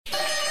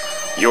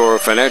Your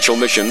financial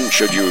mission,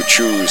 should you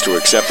choose to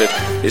accept it,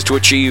 is to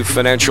achieve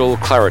financial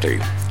clarity.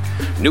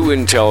 New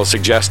intel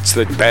suggests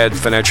that bad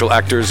financial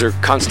actors are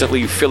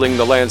constantly filling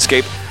the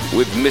landscape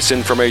with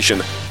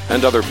misinformation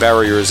and other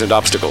barriers and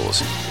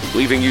obstacles,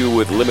 leaving you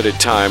with limited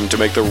time to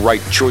make the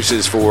right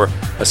choices for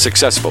a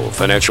successful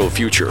financial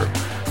future.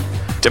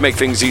 To make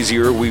things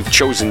easier, we've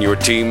chosen your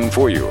team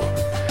for you.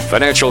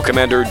 Financial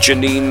Commander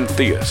Janine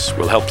Theus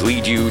will help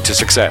lead you to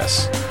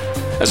success.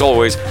 As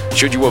always,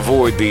 should you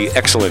avoid the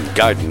excellent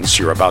guidance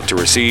you're about to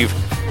receive,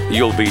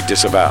 you'll be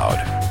disavowed.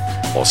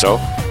 Also,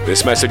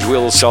 this message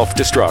will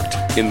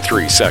self-destruct in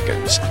 3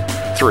 seconds.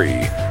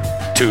 3,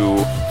 2,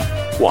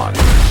 1.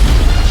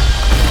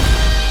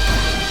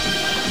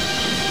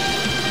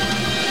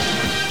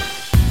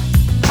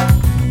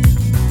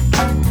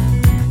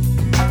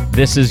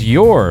 This is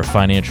your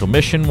financial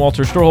mission.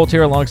 Walter Storholt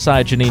here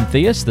alongside Janine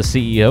Theus, the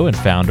CEO and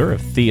founder of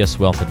Theus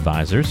Wealth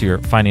Advisors, your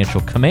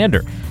financial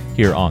commander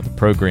here on the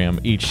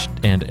program each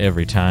and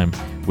every time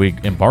we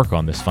embark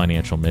on this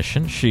financial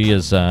mission. She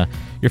is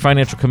your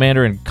financial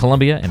commander in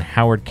Columbia and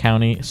Howard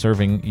County,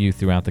 serving you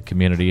throughout the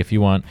community. If you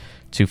want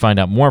to find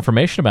out more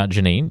information about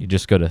Janine, you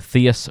just go to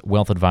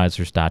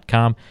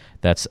theuswealthadvisors.com.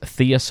 That's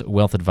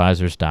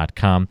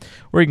theuswealthadvisors.com.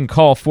 Or you can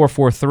call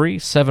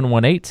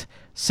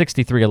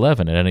 443-718-6311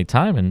 at any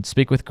time and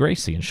speak with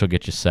Gracie, and she'll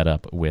get you set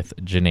up with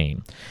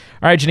Janine.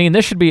 All right, Janine,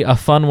 this should be a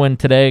fun one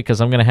today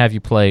because I'm going to have you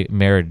play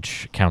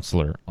marriage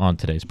counselor on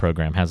today's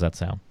program. How's that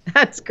sound?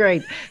 That's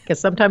great, because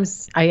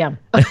sometimes I am.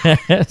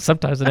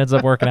 Sometimes it ends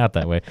up working out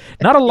that way.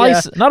 Not a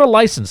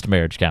licensed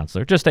marriage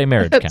counselor, just a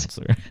marriage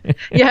counselor.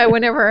 Yeah,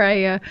 whenever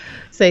I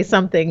say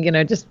something,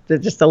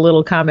 just a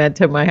little comment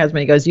to my husband,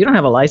 he goes, "You don't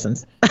have a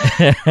license."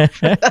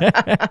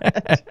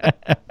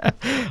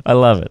 I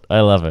love it.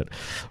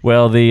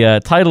 Well,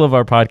 the title of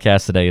our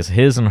podcast today is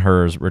His and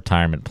Hers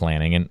Retirement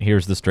Planning, and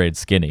here's the straight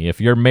skinny.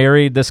 If you're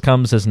married, this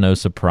comes as no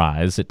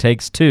surprise. It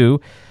takes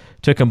two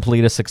to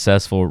complete a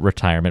successful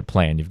retirement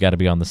plan. You've got to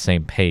be on the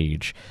same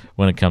page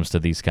when it comes to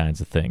these kinds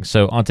of things.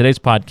 So on today's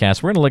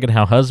podcast, we're going to look at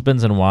how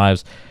husbands and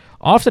wives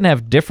often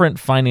have different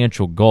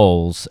financial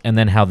goals and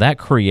then how that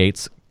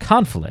creates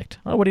conflict.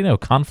 Oh, what do you know?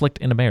 Conflict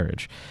in a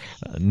marriage.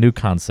 New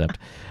concept.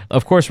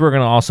 Of course, we're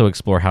going to also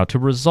explore how to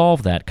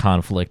resolve that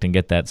conflict and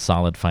get that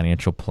solid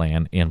financial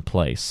plan in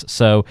place.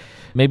 So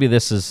maybe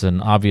this is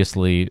an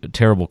obviously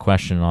terrible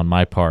question on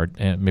my part,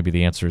 and maybe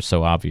the answer is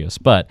so obvious,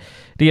 but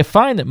do you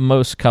find that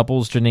most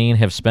couples, Janine,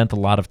 have spent a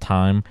lot of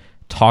time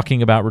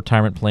talking about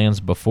retirement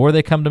plans before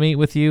they come to meet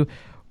with you,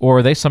 or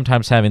are they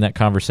sometimes having that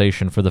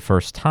conversation for the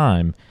first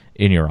time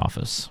in your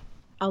office?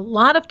 A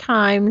lot of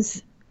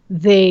times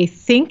they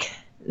think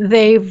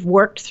they've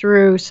worked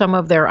through some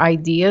of their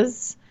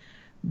ideas,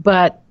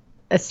 but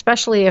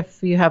especially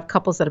if you have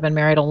couples that have been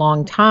married a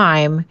long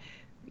time,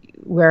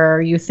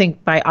 where you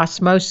think by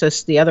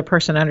osmosis the other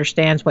person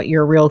understands what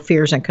your real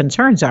fears and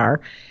concerns are,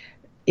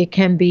 it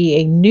can be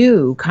a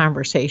new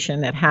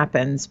conversation that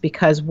happens,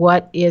 because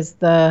what is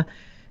the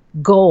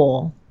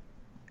goal?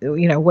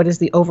 What is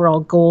the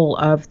overall goal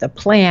of the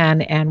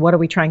plan, and what are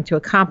we trying to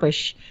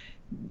accomplish?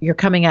 You're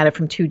coming at it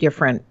from two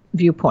different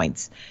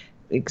viewpoints.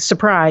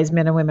 Surprise,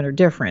 men and women are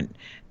different,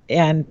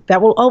 and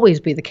that will always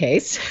be the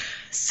case.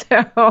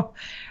 So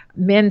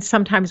men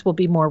sometimes will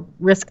be more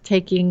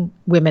risk-taking,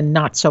 women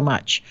not so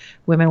much.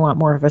 Women want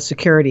more of a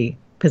security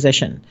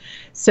position.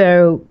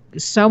 So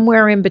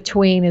somewhere in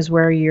between is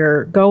where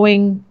you're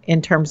going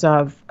in terms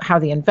of how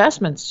the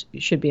investments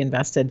should be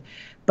invested.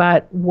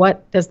 But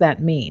what does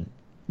that mean?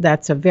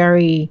 That's a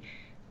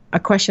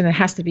question that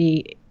has to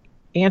be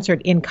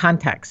answered in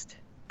context,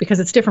 because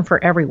it's different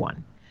for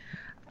everyone.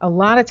 A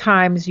lot of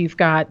times you've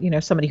got,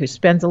 somebody who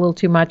spends a little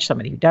too much,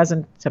 somebody who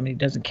doesn't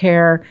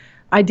care.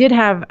 I did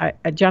have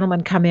a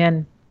gentleman come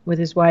in with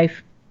his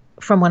wife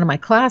from one of my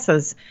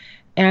classes,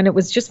 and it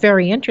was just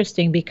very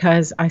interesting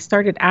because I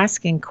started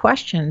asking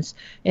questions,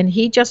 and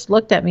he just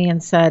looked at me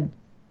and said,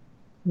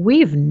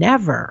 "We've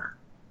never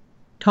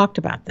talked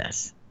about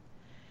this."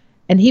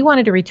 And he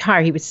wanted to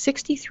retire. He was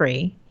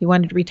 63. He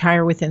wanted to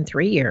retire within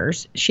 3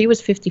 years. She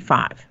was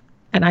 55.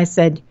 And I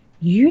said,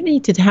 "You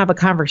need to have a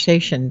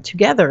conversation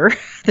together,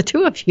 the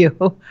two of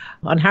you,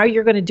 on how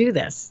you're going to do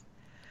this.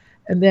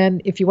 And then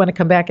if you want to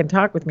come back and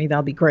talk with me,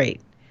 that'll be great."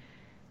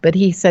 But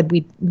he said,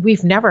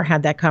 we've never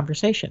had that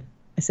conversation.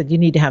 I said, "You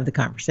need to have the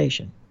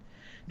conversation."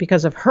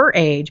 Because of her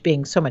age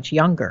being so much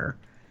younger,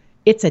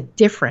 it's a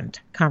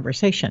different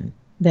conversation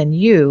than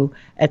you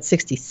at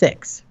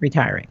 66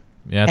 retiring.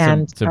 Yeah,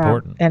 it's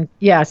important.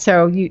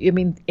 So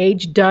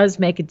age does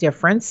make a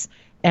difference.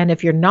 And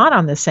if you're not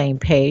on the same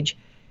page,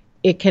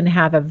 it can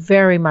have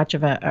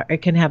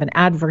it can have an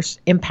adverse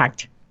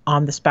impact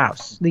on the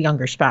spouse, the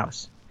younger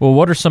spouse. Well,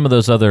 what are some of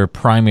those other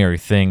primary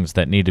things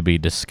that need to be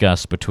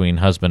discussed between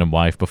husband and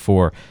wife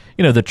before,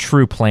 the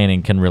true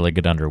planning can really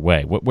get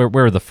underway?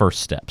 Where are the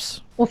first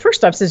steps? Well, first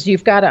steps is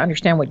you've got to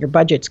understand what your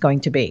budget's going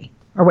to be,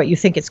 or what you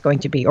think it's going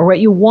to be, or what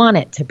you want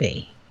it to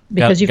be.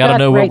 Because you've got to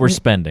know what we're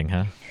spending,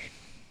 huh?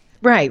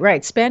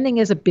 Right. Spending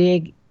is a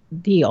big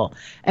deal.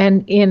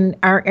 And in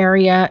our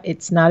area,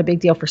 it's not a big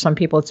deal for some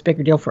people. It's a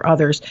bigger deal for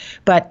others.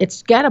 But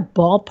it's got a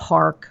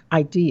ballpark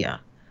idea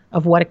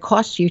of what it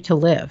costs you to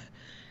live.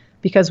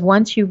 Because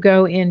once you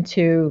go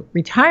into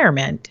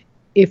retirement,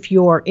 if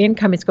your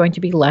income is going to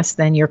be less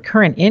than your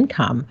current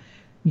income,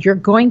 you're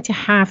going to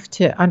have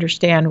to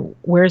understand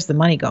where's the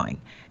money going.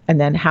 And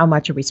then how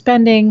much are we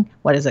spending?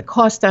 What does it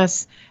cost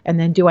us? And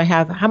then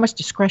how much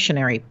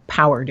discretionary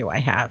power do I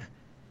have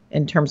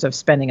in terms of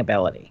spending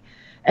ability?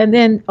 And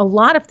then a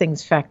lot of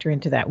things factor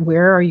into that.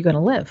 Where are you going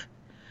to live?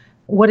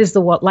 What is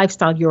the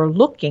lifestyle you're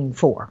looking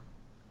for?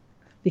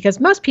 Because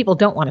most people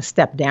don't want to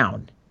step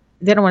down.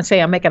 They don't want to say,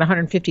 I'm making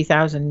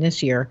 $150,000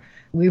 this year.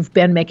 We've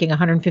been making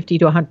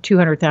 $150,000 to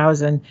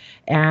 $200,000,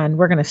 and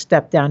we're going to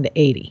step down to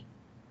 80.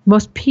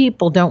 Most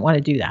people don't want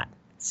to do that.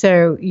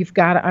 So you've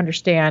got to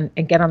understand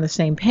and get on the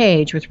same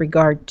page with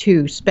regard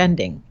to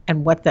spending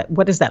and what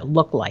does that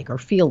look like or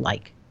feel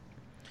like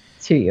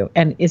to you,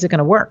 and is it going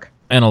to work?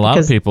 And a lot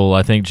of people,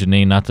 I think,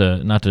 Janine, not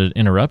to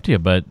interrupt you,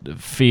 but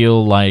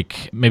feel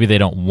like maybe they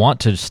don't want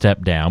to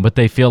step down, but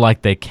they feel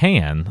like they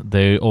can.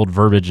 The old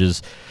verbiage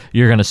is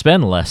you're going to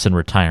spend less in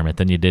retirement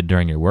than you did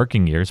during your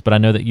working years. But I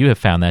know that you have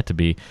found that to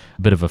be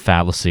a bit of a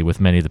fallacy with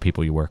many of the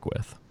people you work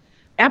with.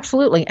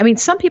 Absolutely. I mean,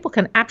 some people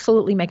can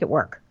absolutely make it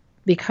work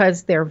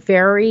because they're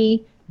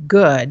very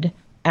good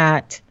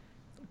at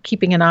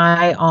keeping an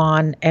eye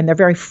on, and they're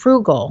very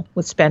frugal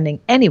with spending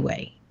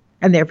anyway.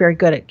 And they're very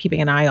good at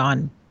keeping an eye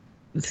on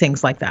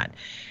things like that.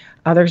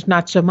 Others,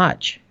 not so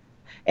much.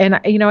 And,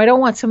 I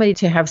don't want somebody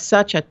to have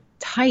such a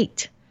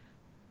tight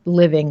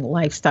living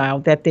lifestyle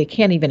that they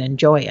can't even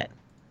enjoy it.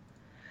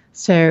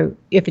 So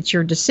if it's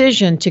your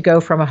decision to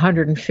go from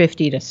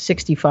 150 to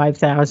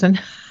 65,000,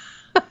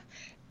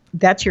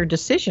 that's your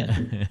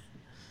decision,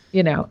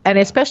 and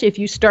especially if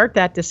you start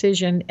that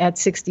decision at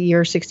 60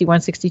 or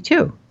 61,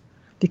 62,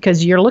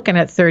 because you're looking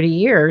at 30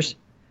 years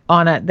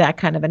on that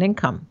kind of an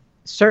income.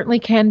 Certainly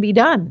can be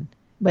done.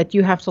 But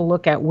you have to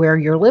look at where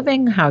you're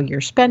living, how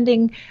you're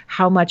spending,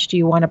 how much do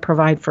you want to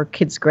provide for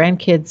kids,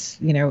 grandkids,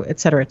 et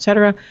cetera, et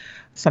cetera.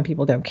 Some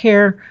people don't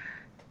care,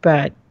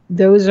 but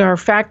those are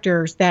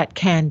factors that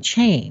can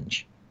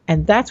change.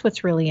 And that's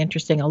what's really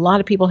interesting. A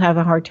lot of people have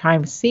a hard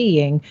time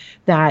seeing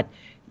that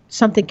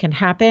something can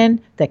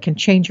happen that can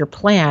change your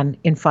plan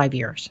in 5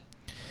 years.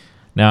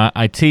 Now,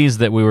 I teased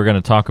that we were going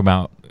to talk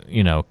about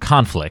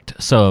conflict.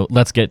 So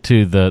let's get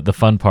to the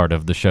fun part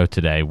of the show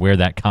today, where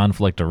that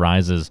conflict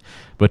arises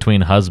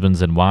between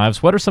husbands and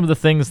wives. What are some of the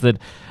things that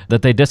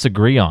they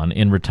disagree on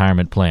in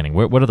retirement planning?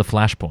 What are the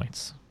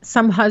flashpoints?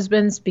 Some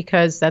husbands,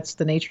 because that's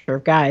the nature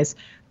of guys,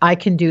 I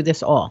can do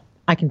this all.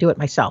 I can do it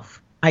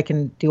myself. I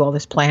can do all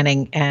this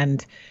planning,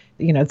 and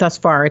thus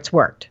far it's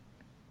worked.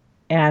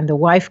 And the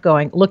wife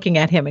looking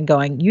at him and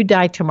going, you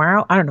die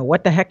tomorrow? I don't know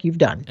what the heck you've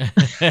done.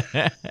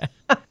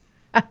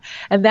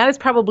 And that is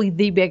probably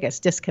the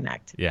biggest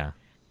disconnect. Yeah.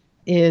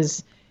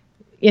 Is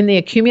in the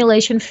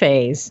accumulation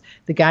phase,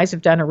 the guys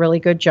have done a really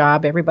good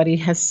job. Everybody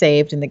has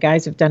saved, and the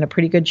guys have done a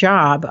pretty good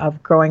job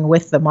of growing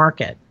with the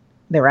market,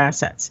 their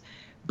assets.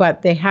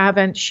 But they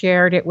haven't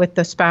shared it with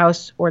the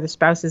spouse, or the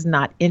spouse is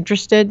not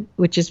interested,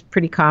 which is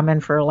pretty common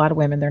for a lot of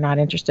women. They're not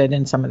interested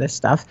in some of this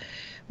stuff,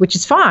 which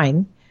is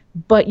fine,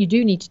 but you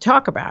do need to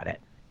talk about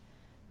it.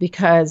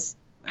 Because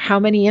how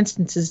many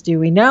instances do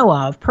we know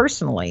of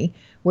personally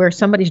where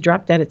somebody's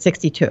dropped dead at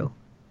 62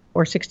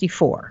 or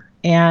 64,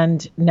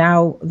 and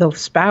now the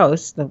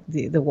spouse,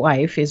 the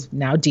wife, is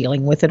now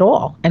dealing with it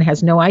all and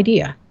has no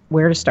idea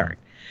where to start.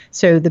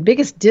 So the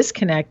biggest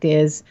disconnect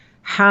is,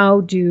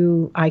 how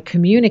do I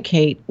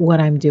communicate what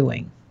I'm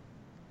doing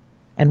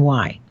and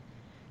why?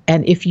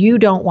 And if you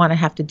don't want to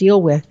have to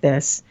deal with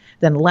this,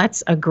 then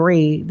let's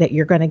agree that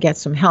you're going to get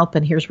some help,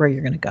 and here's where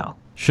you're going to go.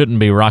 Shouldn't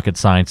be rocket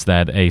science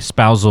that a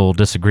spousal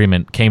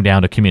disagreement came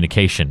down to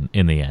communication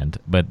in the end,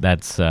 but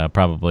that's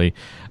probably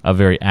a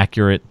very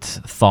accurate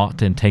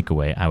thought and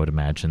takeaway, I would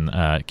imagine.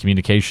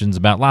 Communications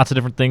about lots of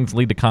different things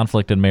lead to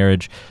conflict in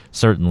marriage.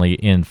 Certainly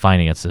in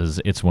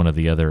finances, it's one of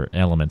the other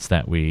elements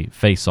that we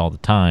face all the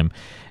time.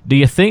 Do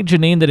you think,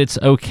 Janine, that it's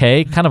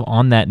okay, kind of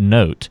on that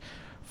note,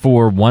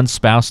 for one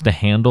spouse to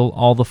handle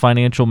all the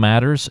financial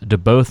matters? Do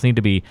both need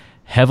to be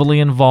heavily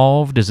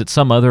involved? Is it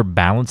some other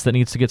balance that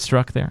needs to get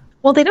struck there?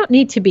 Well, they don't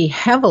need to be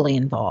heavily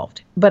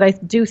involved, but I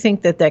do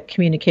think that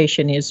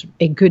communication is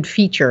a good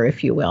feature,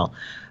 if you will.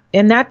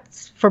 And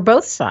that's for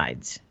both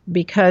sides,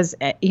 because,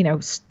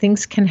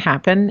 things can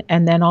happen,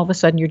 and then all of a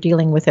sudden you're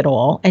dealing with it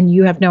all, and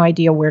you have no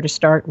idea where to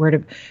start,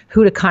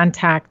 who to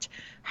contact,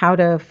 how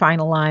to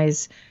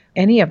finalize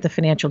any of the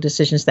financial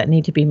decisions that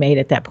need to be made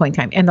at that point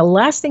in time. And the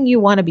last thing you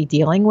want to be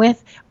dealing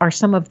with are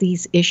some of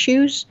these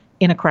issues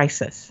in a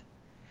crisis.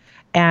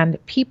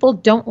 And people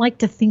don't like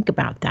to think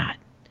about that.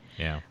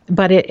 Yeah.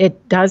 But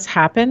it does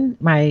happen.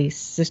 My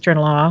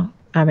sister-in-law,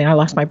 I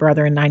lost my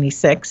brother in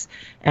 96,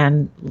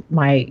 and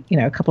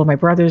a couple of my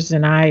brothers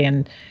and I,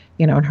 and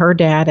her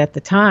dad at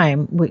the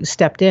time, we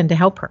stepped in to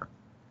help her,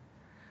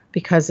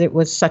 because it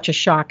was such a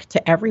shock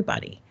to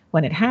everybody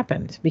when it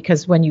happened,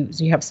 because when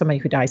you have somebody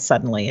who dies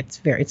suddenly, it's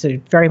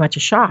very much a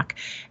shock,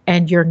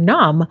 and you're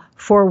numb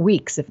for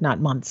weeks, if not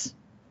months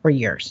or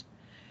years.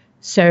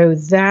 So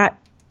that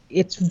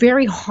it's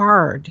very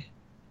hard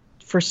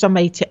for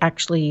somebody to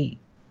actually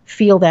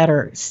feel that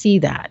or see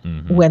that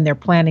when they're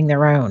planning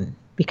their own,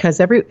 because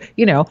there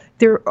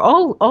are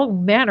all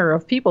manner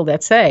of people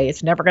that say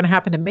it's never going to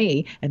happen to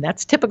me, and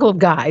that's typical of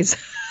guys.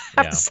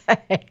 I have to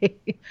say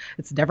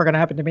it's never going to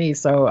happen to me,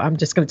 so I'm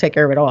just going to take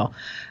care of it all.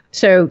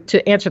 So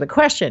to answer the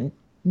question,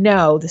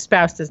 no, the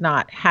spouse does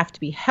not have to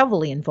be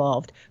heavily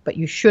involved, but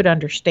you should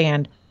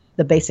understand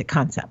the basic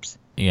concepts.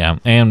 Yeah,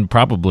 and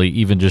probably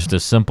even just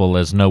as simple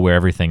as know where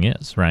everything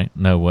is, right?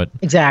 Know where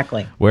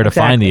to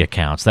find the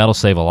accounts. That'll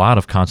save a lot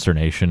of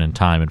consternation and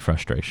time and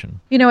frustration.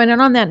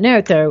 And on that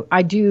note, though,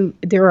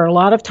 there are a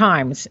lot of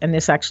times, and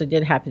this actually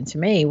did happen to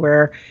me,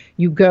 where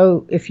you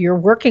go, if you're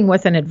working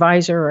with an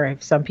advisor, or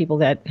some people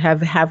that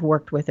have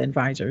worked with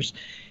advisors,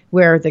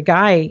 where the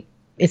guy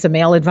is a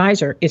male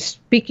advisor, is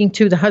speaking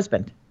to the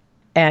husband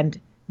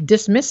and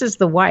dismisses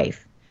the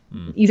wife,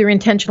 either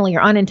intentionally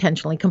or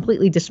unintentionally,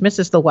 completely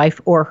dismisses the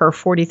wife or her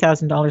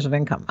 $40,000 of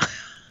income.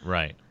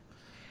 Right.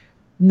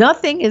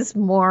 Nothing is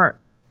more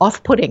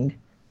off-putting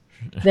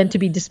than to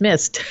be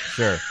dismissed.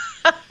 Sure.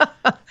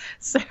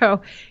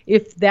 So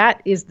if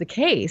that is the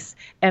case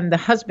and the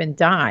husband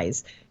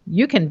dies,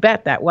 you can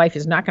bet that wife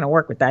is not going to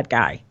work with that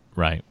guy.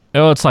 Right.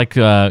 Oh, it's like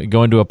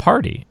going to a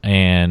party,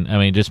 and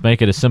just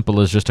make it as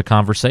simple as just a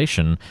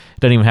conversation. It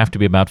doesn't even have to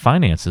be about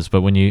finances,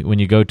 but when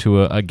you go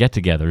to a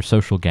get-together,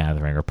 social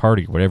gathering, or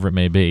party, whatever it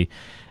may be,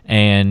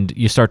 and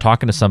you start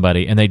talking to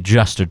somebody, and they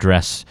just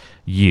address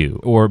you,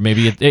 or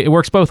maybe it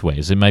works both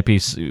ways. It might be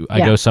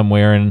I go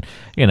somewhere, and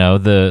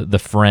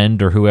the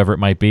friend or whoever it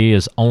might be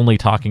is only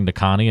talking to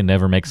Connie and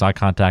never makes eye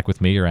contact with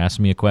me or asks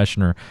me a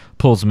question or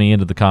pulls me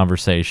into the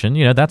conversation.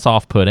 That's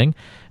off-putting.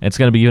 And it's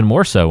going to be even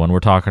more so when we're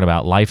talking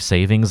about life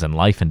savings and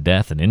life and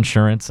death and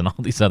insurance and all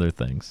these other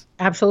things.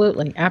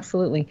 Absolutely.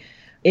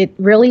 It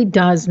really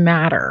does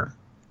matter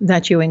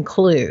that you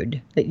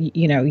include that.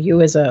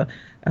 You as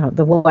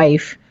the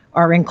wife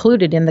are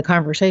included in the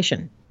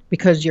conversation,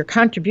 because your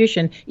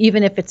contribution,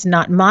 even if it's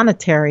not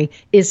monetary,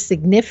 is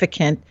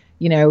significant.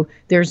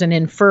 There's an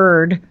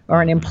inferred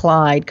or an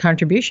implied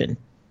contribution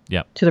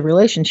to the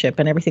relationship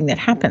and everything that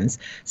happens.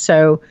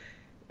 So,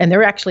 and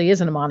there actually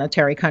isn't a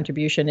monetary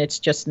contribution. It's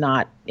just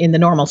not in the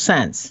normal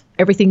sense.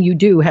 Everything you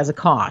do has a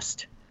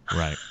cost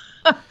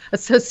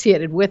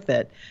associated with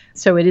it.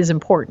 So it is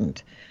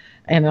important.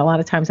 And a lot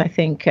of times I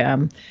think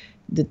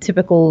the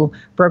typical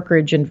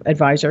brokerage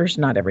advisors,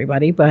 not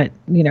everybody, but,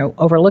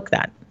 overlook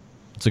that.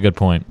 That's a good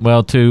point.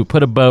 Well, to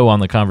put a bow on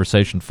the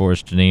conversation for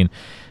us, Janine,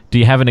 do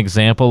you have an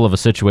example of a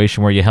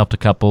situation where you helped a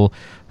couple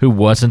who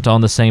wasn't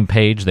on the same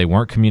page? They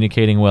weren't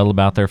communicating well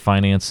about their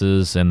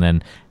finances, and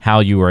then how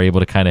you were able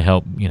to kind of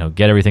help,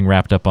 get everything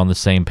wrapped up on the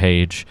same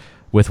page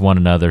with one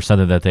another,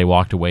 something that they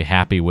walked away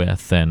happy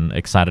with and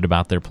excited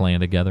about their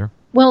plan together?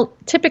 Well,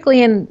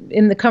 typically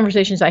in the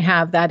conversations I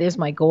have, that is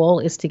my goal,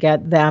 is to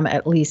get them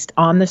at least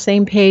on the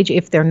same page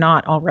if they're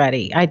not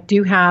already.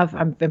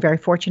 I'm very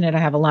fortunate. I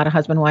have a lot of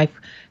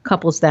husband-wife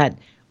couples that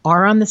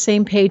are on the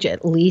same page,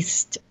 at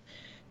least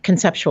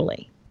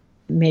conceptually.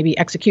 Maybe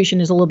execution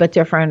is a little bit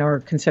different,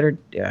 or considered,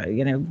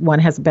 one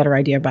has a better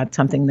idea about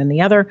something than the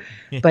other.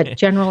 But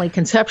generally,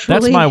 conceptually.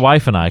 That's my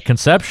wife and I.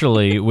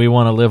 Conceptually, we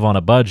want to live on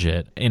a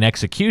budget. In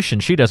execution,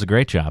 she does a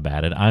great job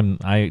at it.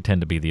 I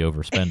tend to be the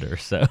overspender.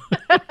 So,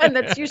 and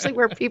that's usually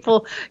where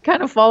people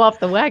kind of fall off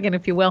the wagon,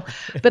 if you will.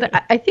 But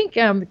I think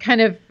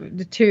kind of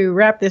to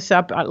wrap this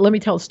up, let me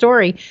tell a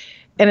story.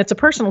 And it's a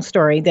personal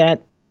story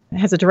that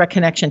has a direct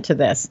connection to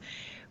this.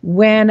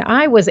 When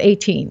I was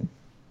 18,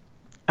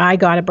 I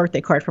got a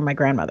birthday card from my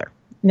grandmother.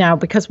 Now,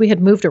 because we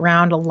had moved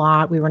around a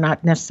lot, we were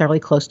not necessarily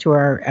close to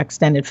our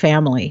extended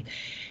family.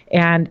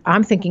 And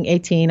I'm thinking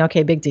 18,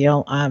 okay, big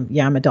deal.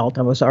 I'm adult.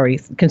 I was already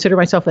consider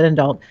myself an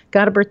adult.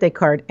 Got a birthday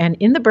card. And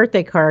in the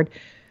birthday card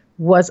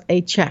was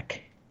a check.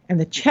 And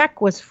the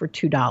check was for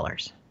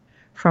 $2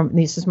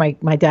 this is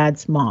my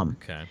dad's mom.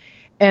 Okay.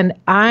 And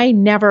I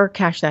never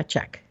cashed that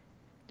check.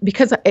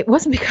 Because it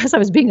wasn't because I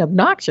was being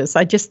obnoxious.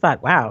 I just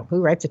thought, wow,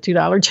 who writes a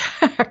 $2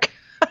 check?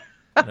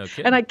 No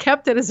kidding. And I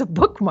kept it as a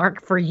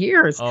bookmark for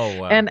years. Oh,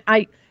 wow. And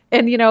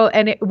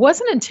it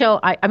wasn't until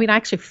I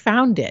actually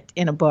found it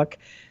in a book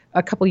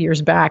a couple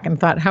years back and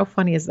thought, how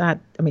funny is that?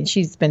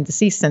 She's been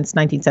deceased since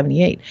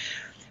 1978.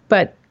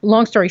 But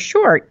long story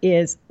short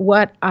is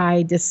what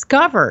I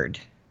discovered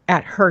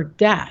at her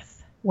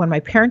death when my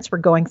parents were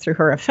going through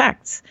her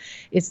effects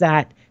is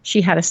that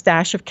she had a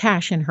stash of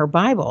cash in her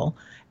Bible,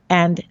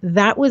 and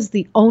that was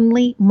the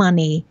only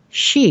money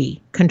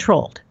she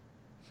controlled.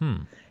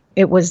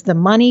 It was the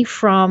money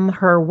from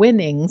her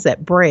winnings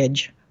at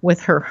bridge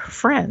with her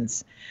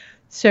friends.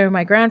 So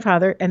my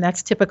grandfather, and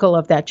that's typical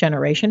of that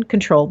generation,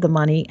 controlled the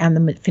money and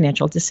the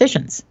financial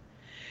decisions.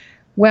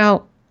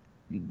 Well,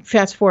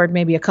 fast forward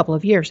maybe a couple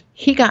of years,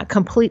 he got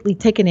completely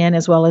taken in,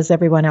 as well as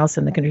everyone else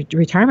in the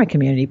retirement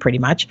community pretty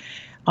much,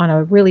 on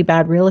a really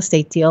bad real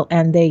estate deal.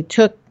 And they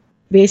took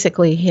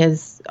basically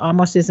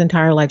almost his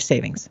entire life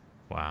savings.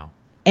 Wow.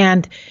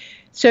 And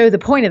so the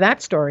point of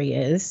that story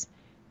is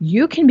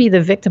you can be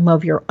the victim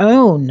of your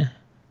own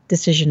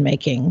decision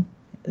making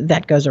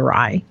that goes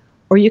awry,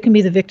 or you can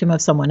be the victim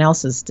of someone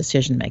else's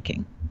decision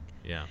making.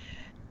 Yeah.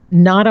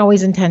 Not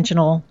always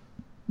intentional,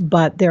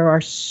 but there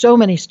are so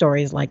many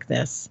stories like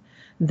this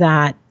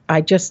that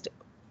I just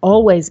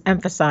always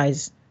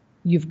emphasize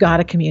you've got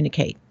to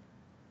communicate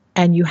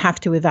and you have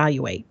to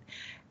evaluate.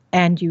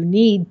 And you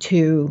need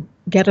to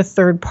get a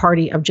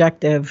third-party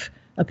objective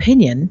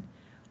opinion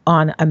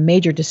on a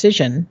major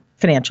decision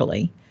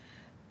financially,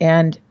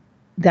 and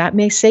that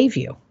may save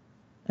you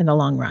in the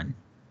long run.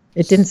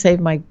 It didn't save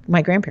my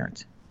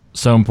grandparents.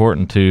 So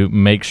important to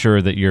make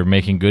sure that you're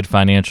making good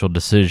financial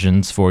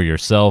decisions for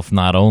yourself.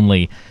 Not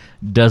only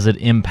does it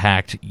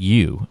impact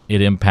you,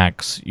 it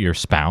impacts your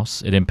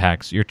spouse, it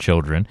impacts your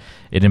children,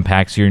 it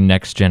impacts your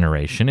next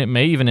generation. It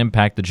may even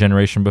impact the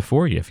generation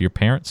before you. If your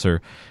parents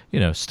are,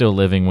 still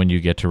living when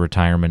you get to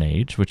retirement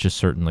age, which is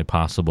certainly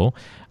possible,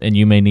 and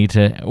you may need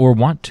to or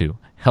want to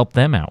help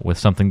them out with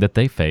something that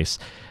they face.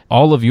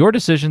 All of your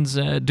decisions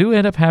do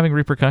end up having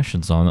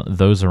repercussions on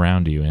those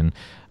around you. And,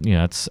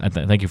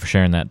 thank you for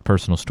sharing that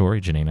personal story,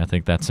 Janine. I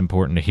think that's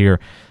important to hear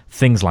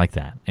things like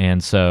that.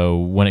 And so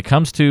when it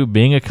comes to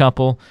being a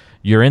couple,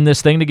 you're in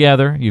this thing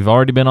together. You've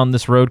already been on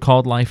this road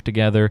called life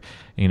together.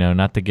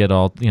 Not to get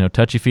all,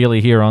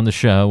 touchy-feely here on the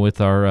show with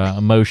our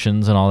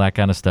emotions and all that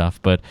kind of stuff,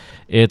 but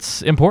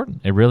it's important.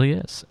 It really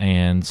is.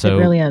 And so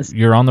it really is.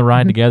 You're on the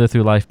ride together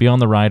through life. Be on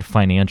the ride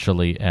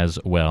financially as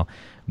well.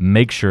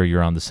 Make sure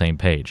you're on the same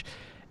page.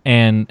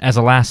 And as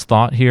a last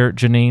thought here,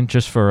 Janine,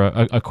 just for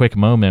a quick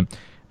moment,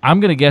 I'm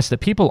going to guess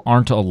that people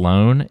aren't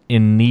alone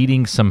in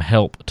needing some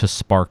help to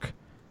spark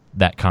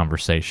that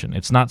conversation.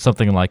 It's not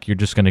something like you're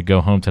just going to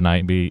go home tonight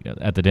and be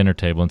at the dinner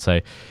table and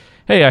say,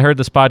 hey, I heard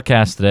this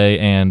podcast today,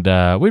 and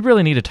we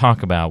really need to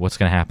talk about what's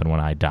going to happen when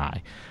I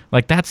die.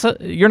 Like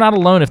you're not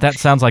alone if that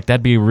sounds like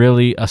that'd be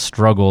really a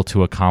struggle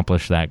to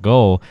accomplish that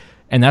goal.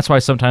 And that's why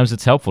sometimes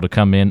it's helpful to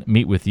come in,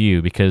 meet with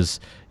you, because,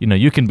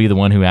 you can be the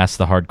one who asks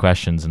the hard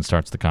questions and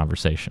starts the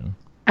conversation.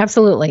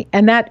 Absolutely.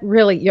 And that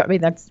really,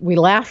 we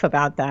laugh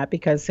about that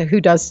because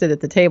who does sit at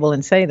the table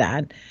and say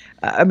that?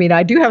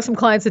 I do have some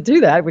clients that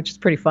do that, which is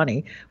pretty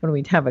funny when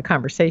we have a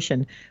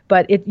conversation.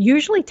 But it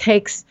usually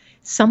takes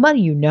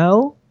somebody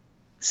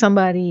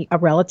somebody, a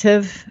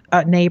relative,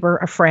 a neighbor,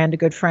 a friend, a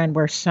good friend,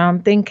 where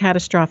something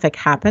catastrophic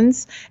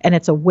happens and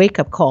it's a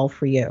wake-up call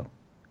for you.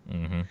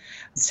 Mm-hmm.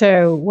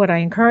 So what I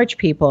encourage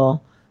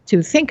people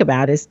to think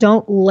about is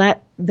don't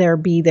let there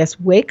be this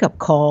wake-up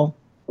call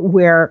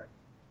where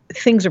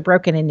things are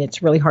broken and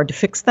it's really hard to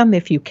fix them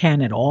if you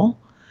can at all.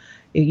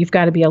 You've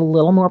got to be a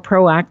little more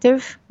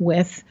proactive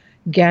with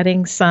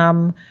getting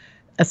some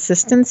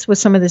assistance with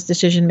some of this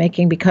decision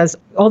making, because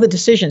all the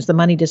decisions, the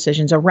money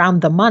decisions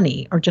around the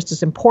money, are just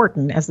as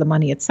important as the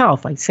money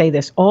itself. I say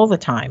this all the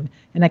time,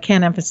 and I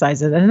can't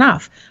emphasize it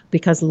enough,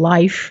 because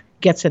life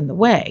gets in the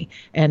way.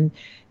 And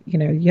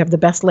you have the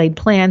best laid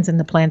plans, and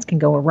the plans can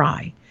go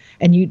awry.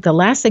 And the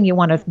last thing you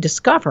want to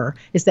discover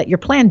is that your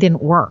plan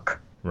didn't work.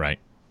 Right.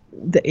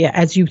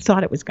 As you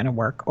thought it was going to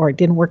work, or it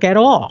didn't work at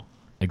all.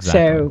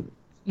 Exactly. So,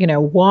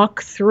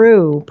 walk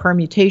through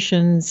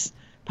permutations,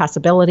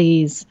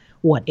 possibilities,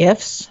 what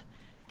ifs,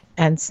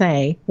 and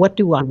say, what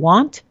do I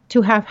want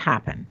to have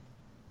happen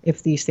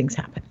if these things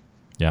happen?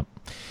 Yep.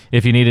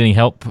 If you need any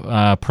help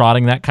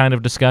prodding that kind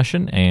of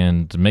discussion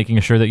and making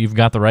sure that you've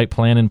got the right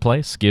plan in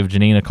place, give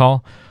Janine a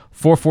call.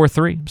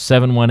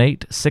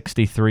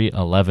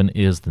 443-718-6311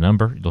 is the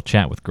number. You'll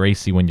chat with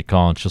Gracie when you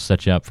call, and she'll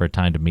set you up for a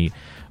time to meet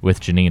with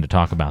Janine to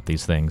talk about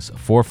these things.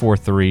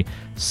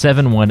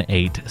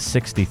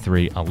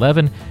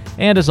 443-718-6311.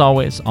 And as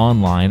always,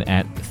 online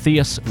at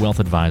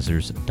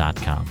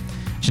theuswealthadvisors.com.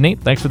 Janine,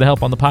 thanks for the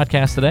help on the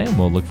podcast today, and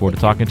we'll look forward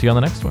to talking to you on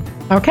the next one.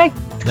 Okay.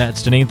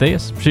 That's Janine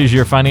Theus. She's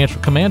your financial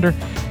commander,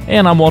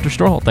 and I'm Walter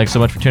Strohl. Thanks so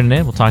much for tuning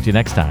in. We'll talk to you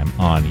next time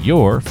on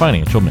Your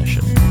Financial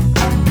Mission.